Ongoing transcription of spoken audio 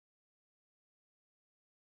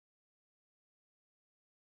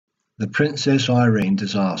The Princess Irene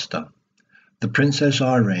disaster. The Princess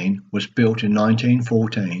Irene was built in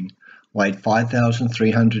 1914, weighed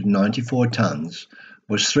 5,394 tons,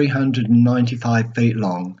 was 395 feet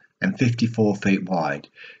long and 54 feet wide.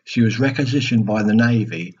 She was requisitioned by the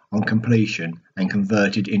Navy on completion and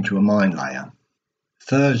converted into a mine layer.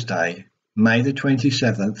 Thursday, May the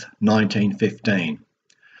 27th, 1915.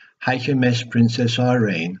 HMS Princess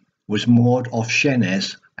Irene was moored off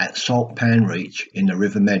Sheerness at Salt Pan Reach in the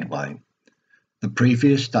River Medway. The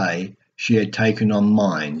previous day, she had taken on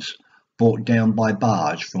mines, brought down by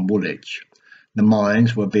barge from Woolwich. The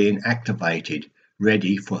mines were being activated,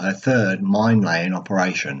 ready for her third mine-laying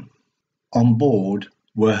operation. On board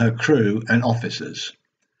were her crew and officers.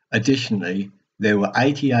 Additionally, there were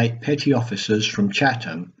 88 petty officers from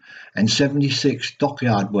Chatham and 76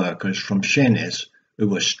 dockyard workers from Sheerness who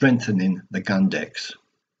were strengthening the gun decks.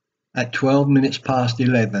 At 12 minutes past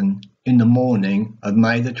 11 in the morning of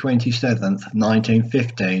May the 27th,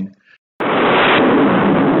 1915,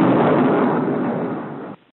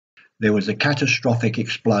 there was a catastrophic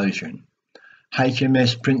explosion.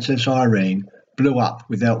 HMS Princess Irene blew up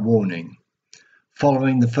without warning.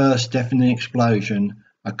 Following the first deafening explosion,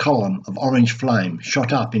 a column of orange flame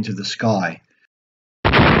shot up into the sky.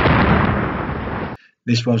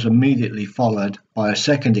 This was immediately followed by a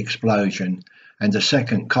second explosion, and a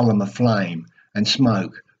second column of flame and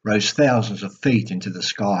smoke rose thousands of feet into the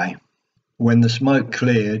sky. When the smoke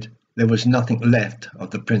cleared, there was nothing left of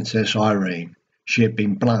the Princess Irene. She had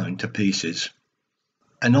been blown to pieces.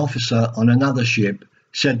 An officer on another ship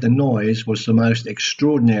said the noise was the most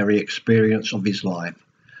extraordinary experience of his life.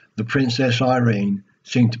 The Princess Irene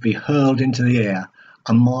seemed to be hurled into the air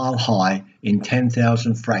a mile high in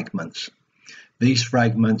 10,000 fragments. These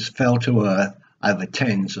fragments fell to earth over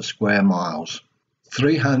tens of square miles.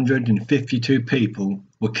 352 people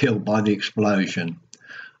were killed by the explosion.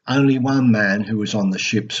 Only one man who was on the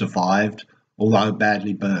ship survived, although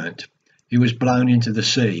badly burnt. He was blown into the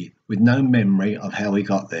sea with no memory of how he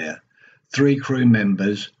got there. 3 crew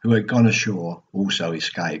members who had gone ashore also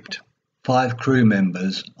escaped. 5 crew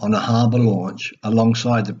members on a harbour launch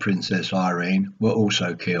alongside the Princess Irene were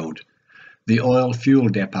also killed. The oil fuel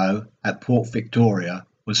depot at Port Victoria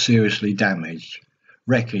was seriously damaged.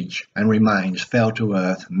 Wreckage and remains fell to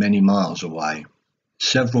earth many miles away.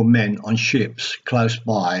 Several men on ships close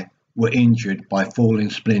by were injured by falling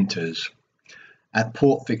splinters. At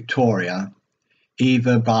Port Victoria,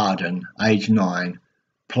 Eva Barden, aged 9,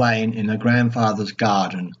 playing in her grandfather's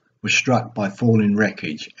garden, was struck by falling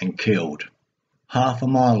wreckage and killed. Half a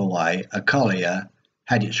mile away, a collier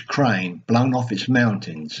had its crane blown off its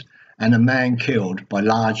mountains and a man killed by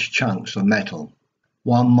large chunks of metal.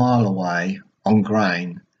 1 mile away, on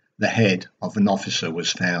grain, the head of an officer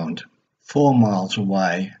was found. 4 miles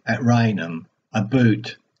away, at Rainham, a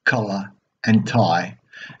boot, collar and tie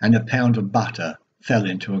and a pound of butter fell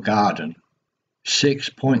into a garden.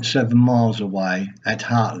 6.7 miles away, at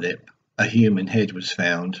Hartlip, a human head was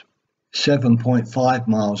found. 7.5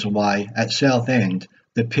 miles away, at Southend,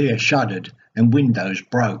 the pier shuddered and windows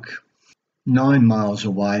broke. 9 miles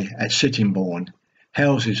away, at Sittingbourne,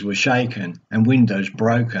 houses were shaken and windows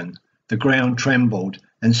broken. The ground trembled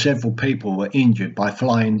and several people were injured by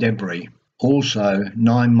flying debris. Also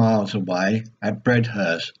 9 miles away, at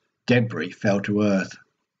Bredhurst, debris fell to earth.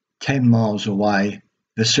 10 miles away,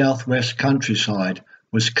 the southwest countryside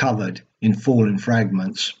was covered in fallen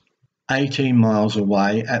fragments. 18 miles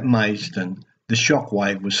away, at Maidstone, the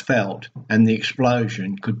shockwave was felt and the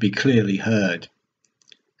explosion could be clearly heard.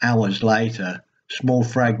 Hours later, small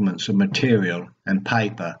fragments of material and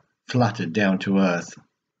paper fluttered down to earth.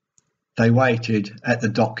 They waited at the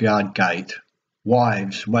dockyard gate.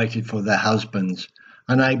 Wives waited for their husbands,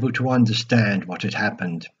 unable to understand what had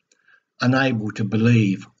happened. Unable to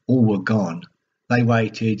believe all were gone. They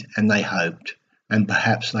waited and they hoped, and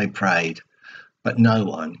perhaps they prayed, but no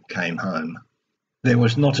one came home. There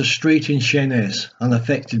was not a street in Sheerness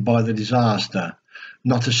unaffected by the disaster,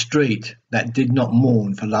 not a street that did not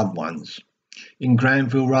mourn for loved ones. In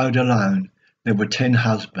Granville Road alone, there were 10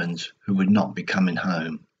 husbands who would not be coming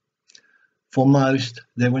home. For most,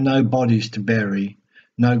 there were no bodies to bury,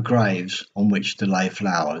 no graves on which to lay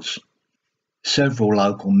flowers. Several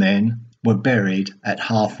local men were buried at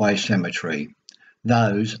Halfway Cemetery.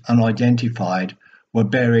 Those unidentified were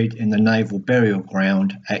buried in the Naval Burial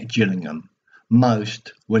Ground at Gillingham.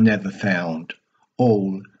 Most were never found.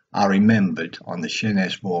 All are remembered on the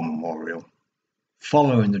Sheerness War Memorial.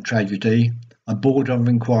 Following the tragedy, a board of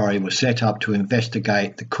inquiry was set up to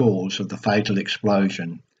investigate the cause of the fatal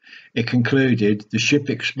explosion. It concluded the ship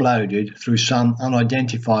exploded through some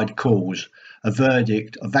unidentified cause. A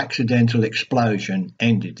verdict of accidental explosion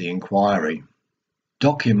ended the inquiry.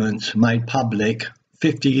 Documents made public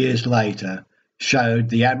 50 years later showed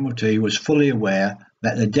the Admiralty was fully aware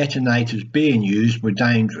that the detonators being used were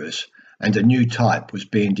dangerous and a new type was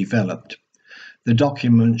being developed. The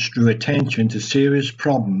documents drew attention to serious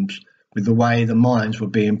problems with the way the mines were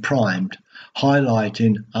being primed,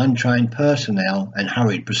 highlighting untrained personnel and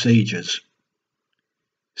hurried procedures.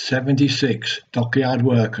 76 dockyard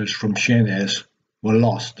workers from Sheerness were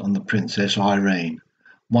lost on the Princess Irene,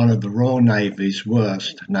 one of the Royal Navy's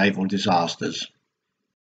worst naval disasters.